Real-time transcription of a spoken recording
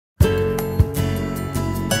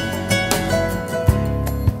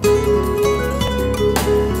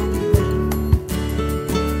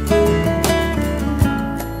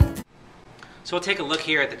So we'll take a look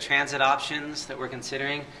here at the transit options that we're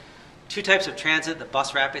considering. Two types of transit, the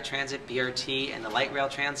bus rapid transit, BRT, and the light rail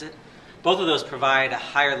transit. Both of those provide a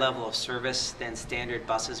higher level of service than standard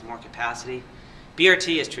buses, more capacity.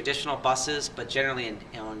 BRT is traditional buses, but generally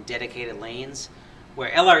on dedicated lanes,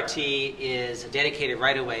 where LRT is a dedicated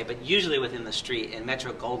right-of-way, but usually within the street, and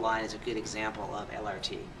Metro Gold Line is a good example of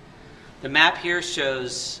LRT. The map here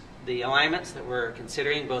shows the alignments that we're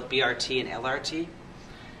considering, both BRT and LRT.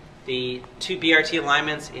 The two BRT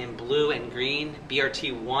alignments in blue and green,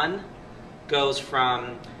 BRT 1 goes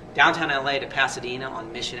from downtown LA to Pasadena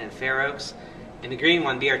on Mission and Fair Oaks, and the green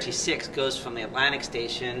one, BRT 6, goes from the Atlantic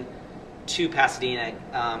Station to Pasadena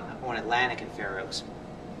on Atlantic and Fair Oaks.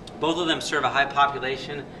 Both of them serve a high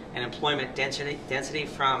population and employment density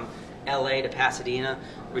from LA to Pasadena,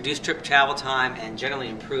 reduce trip travel time, and generally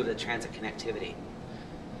improve the transit connectivity.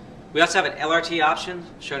 We also have an LRT option,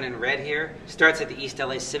 shown in red here. Starts at the East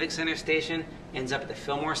LA Civic Center station, ends up at the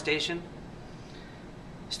Fillmore station.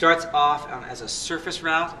 Starts off as a surface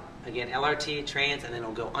route, again LRT trains, and then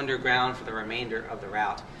it'll go underground for the remainder of the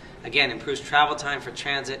route. Again, improves travel time for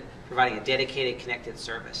transit, providing a dedicated connected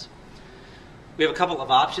service. We have a couple of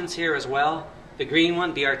options here as well. The green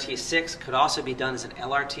one, BRT 6, could also be done as an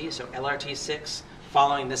LRT, so LRT 6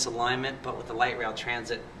 following this alignment, but with the light rail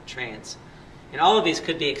transit trains. And all of these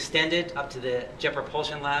could be extended up to the Jet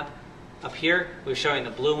Propulsion Lab. Up here, we're showing the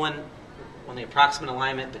blue one on the approximate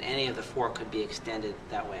alignment, but any of the four could be extended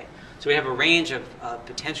that way. So we have a range of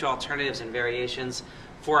potential alternatives and variations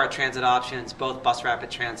for our transit options, both bus rapid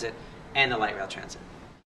transit and the light rail transit.